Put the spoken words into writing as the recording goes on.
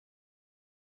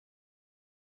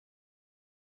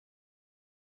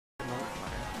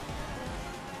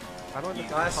How do I look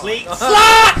Nice at leak. the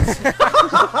Slut!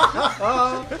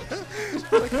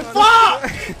 Fuck!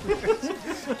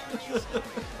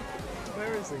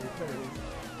 Where is he? There he is.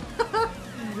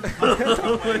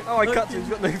 Oh, I cut him. He's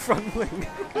got no front wing.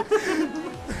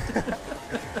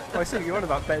 Oh, I see you on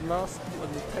about Ben last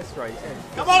on the test race. Yeah.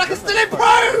 Come on, I can still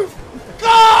improve!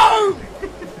 Go!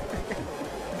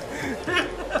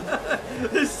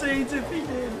 The scenes if he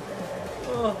did.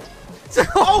 Oh.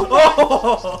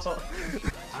 Oh!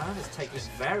 Aaron has taken this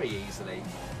very easily.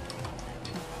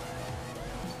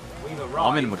 We've arrived.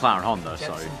 I'm in the McLaren Honda, so.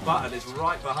 Jensen Button is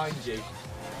right behind you.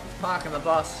 Parking the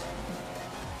bus.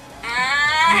 Oh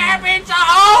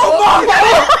my!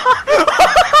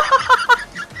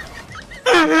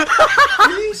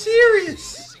 Are you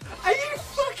serious? Are you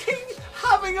fucking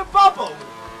having a bubble?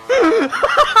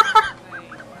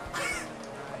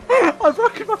 I'm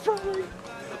rocking my front wing.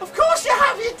 Of course you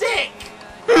have, your dick!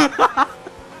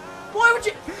 Why would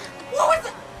you... What was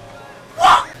that?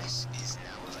 What?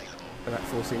 But that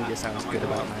Force India sounds good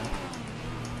about, man.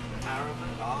 Aaron.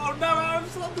 Oh no,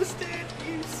 Aaron's on the steer.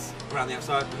 Around the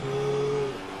outside.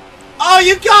 Oh,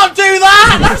 you can't do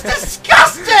that! That's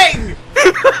disgusting!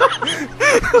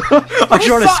 I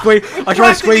tried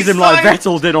to squeeze him like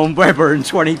Vettel did on Webber in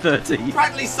 2013.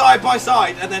 Practically side by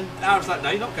side, and then Aaron's like, no,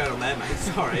 you're not going on there, mate.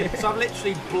 Sorry. So I'm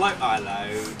literally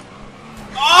hello.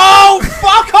 Oh,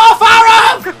 fuck off,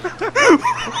 Aaron!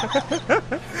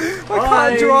 I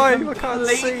can't drive. I can't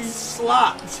see.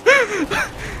 Slut.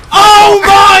 Oh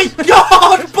my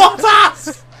God,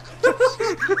 Bottas!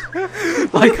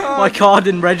 My car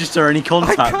didn't register any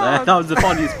contact there. That was the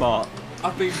funniest part.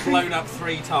 I've been blown up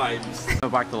 3 times. Go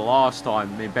back to the last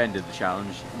time me and Ben did the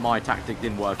challenge. My tactic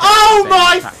didn't work. Oh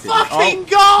my fucking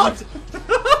God!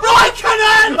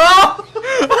 Raikkonen!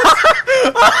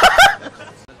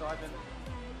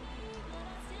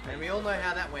 And we all know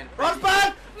how that went.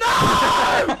 Rosberg!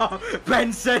 No!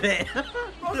 Ben said it.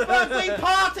 Rosberg, we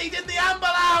partied in the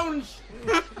Amber Lounge!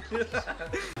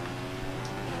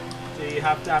 Do you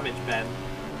have damage, Ben?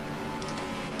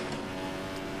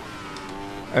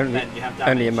 Only, Ben, do you have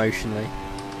damage? only emotionally.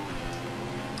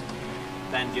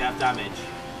 Ben, do you have damage?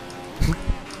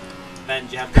 Ben,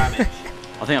 do you have damage?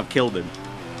 I think I've killed him.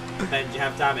 Ben, do you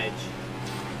have damage?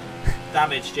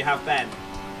 Damage, do you have Ben?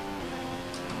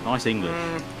 Nice English.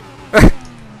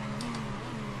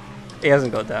 He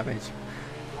hasn't got damage.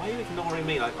 Why are you ignoring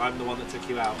me like I'm the one that took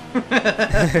you out?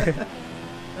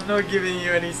 I'm not giving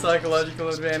you any psychological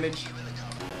advantage.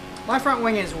 My front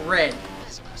wing is red.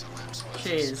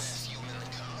 Cheers.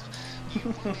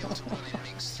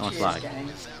 Nice flag.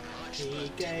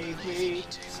 He gave me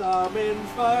some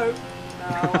info.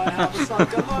 Now I have a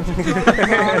psychological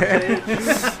advantage.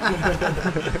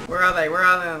 Where are they? Where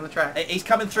are they on the track? He's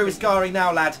coming through his Gary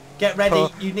now, lad. Get ready. Oh,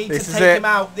 you need to this is take it. him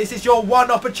out. This is your one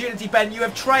opportunity, Ben. You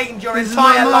have trained your This is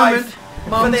entire my life. moment.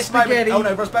 Mum's For this spaghetti.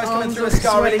 moment. Oh no, Rosberg's coming Arms through are a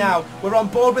Scari sweaty. now. We're on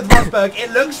board with Rosberg. It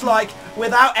looks like,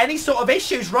 without any sort of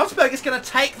issues, Rosberg is going to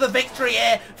take the victory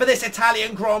here for this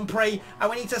Italian Grand Prix. And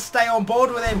we need to stay on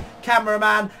board with him,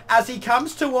 cameraman, as he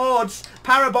comes towards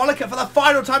Parabolica for the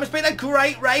final time. It's been a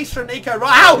great race from Nico.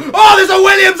 Right. Ow! Oh, there's a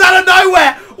Williams out of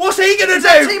nowhere. What's he going to do?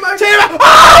 Timo.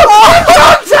 Oh!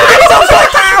 He's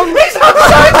upside down! He's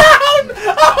upside down!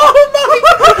 Oh my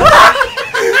God!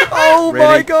 Oh Really?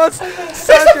 my God! It's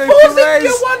Sergio a Force Perez.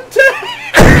 India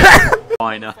 1-2!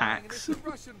 Minor hacks.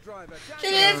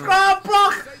 Cheers, Grand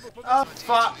Block! Oh,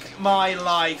 fuck my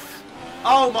life.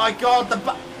 Oh my God,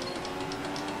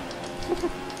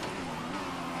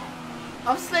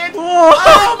 I'm slid.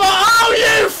 Oh my, oh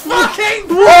you fucking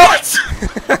What?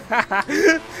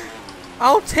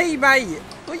 Oh, teammate!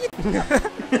 What you?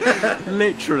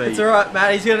 Literally. It's alright,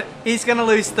 Matt. He's gonna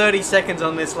lose 30 seconds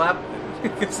on this lap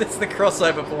because it's the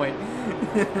crossover point.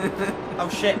 Oh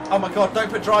shit, oh my God, don't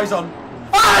put dries on.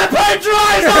 I put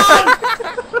dries on!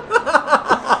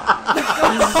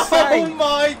 Oh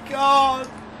my God!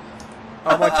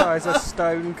 Oh, my tyres are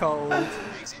stone cold.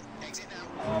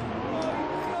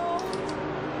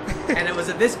 And it was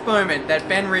at this moment that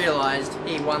Ben realised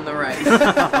he won the race.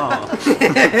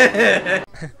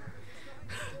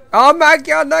 Oh my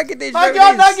God, Nuggets! My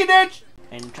God, Nuggets!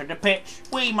 Into the pitch,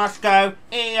 we must go.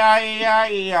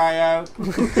 E-I-E-I-E-I-O.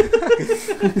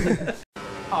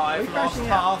 I've lost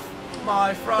half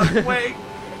my front wing.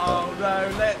 Oh no,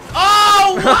 let's...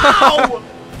 Oh, wow!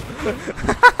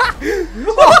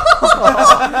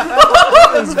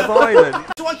 That was violent.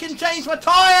 So I can change my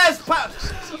tyres!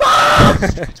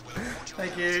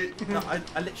 Thank you. No,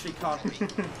 I literally can't.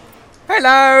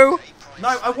 Hello! No,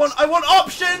 I want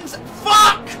options!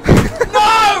 Fuck!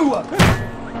 No!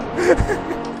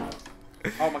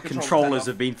 Oh, my Controllers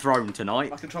have been thrown tonight.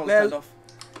 My controllers turned off.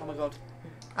 Oh my god.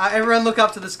 Everyone look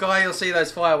up to the sky, you'll see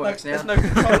those fireworks now. There's no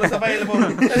controllers available.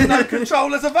 There's no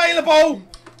controllers available.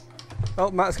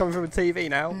 Oh, Matt's coming from the TV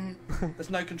now. There's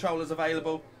no controllers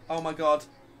available. Oh my god.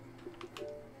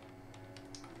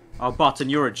 Oh, Button,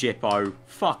 you're a jippo.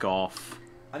 Fuck off.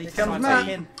 I need to Here sign comes back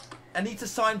Matt. in. I need to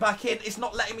sign back in. It's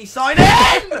not letting me sign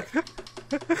in!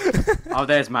 Oh,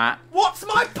 there's Matt. What's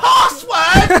my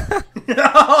password?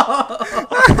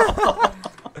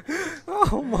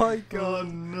 Oh my Oh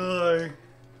god. no.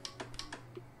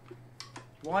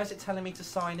 Why is it telling me to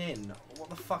sign in? What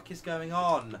the fuck is going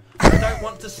on? I don't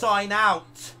want to sign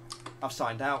out. I've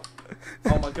signed out.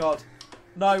 Oh my god.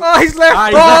 No. Oh, he's left. Ah,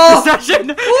 he left the session.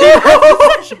 He left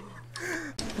the session.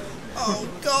 Oh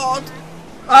god.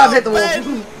 I've hit the Ben.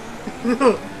 wall.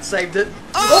 Saved it.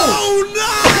 Oh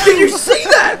no! Did you see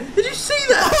that? Did you see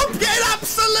that? I'm getting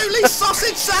absolutely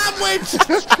sausage sandwiched!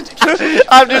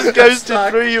 I'm just ghosting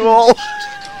through you all.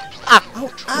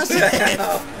 Oh, as if.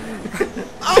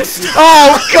 Oh, stop.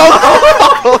 Oh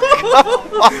god!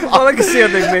 Oh, I can see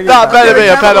on the mini. That better be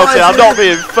a penalty. I'm not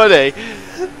being funny.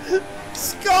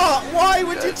 Scott, why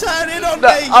would you turn in on No,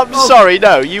 me? I'm sorry.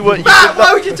 No, you were. You Matt, did why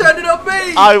not, would you turn it on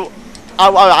me?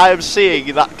 I am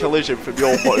seeing that collision from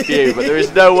your point of view, but there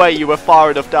is no way you were far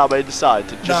enough down inside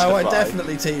to justify. No, I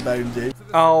definitely T-boned you.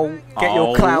 Oh, get your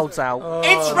Oh. clouds out.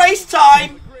 It's race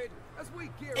time!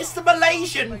 It's the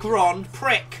Malaysian Grand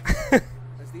Prix.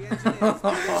 We've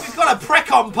got a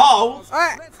prick on pole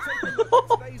Ah.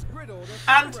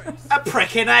 and a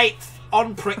prick in 8th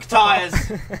on prick tyres.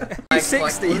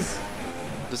 60s.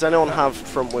 Does anyone have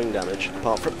front wing damage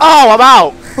apart from? Oh, I'm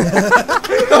out.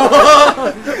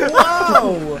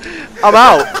 Whoa! I'm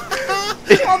out.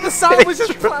 On the side was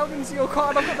just plowed into your car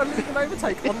and I've got the legal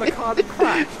overtake on the car that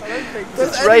crashed. I don't think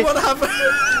Does so. Rafe. anyone have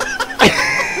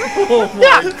Oh my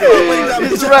god.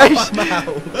 It's race.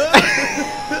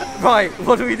 Right,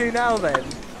 what do we do now then?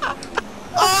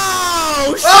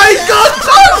 Oh, shit! Oh, he's gone!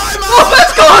 Oh,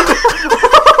 that's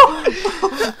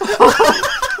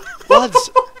gone! Lads,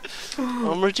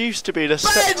 I'm reduced to being a Ben,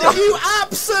 spectator. you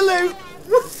absolute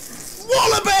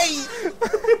wallaby!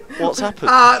 What's happened?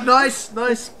 Nice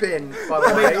spin, by the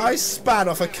I way. mean, I span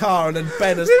off a car and then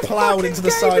Ben has This ploughed fucking into the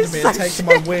game side is of me and so taken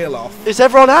my wheel off. Is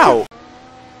everyone out?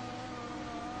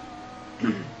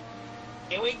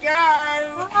 Here we go!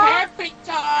 Happy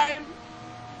time!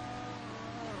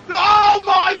 Oh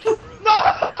my god! No!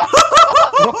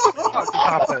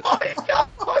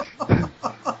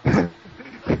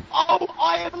 Oh,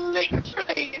 I have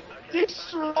literally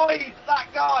destroyed that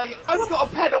guy! I've got a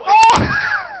penalty!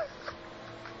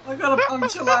 I got a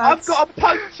puncture, I've lads. got a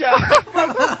puncture!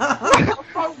 My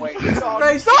front wing's on.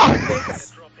 Race. Stop!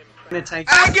 Gonna take.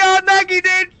 I got nuggy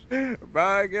did!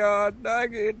 My god,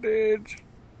 nugget did.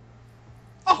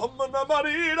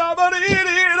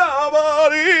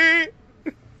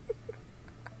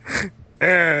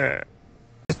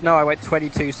 No, I went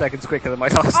 22 seconds quicker than my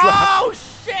last lap. Oh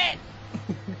shit!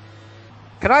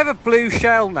 Can I have a blue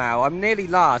shell now? I'm nearly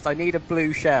last. I need a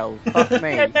blue shell. Fuck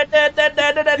me.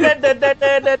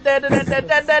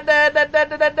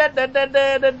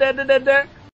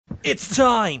 It's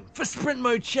time for Sprint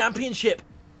Mode Championship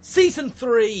Season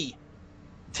 3.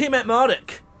 Tim at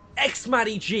Marduk,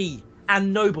 xMattyG,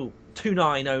 and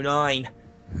Noble2909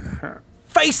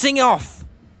 facing off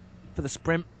for the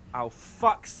sprint. Oh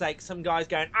fuck's sake! Some guys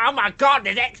going, "Oh my god,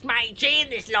 there's xMattyG in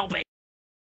this lobby."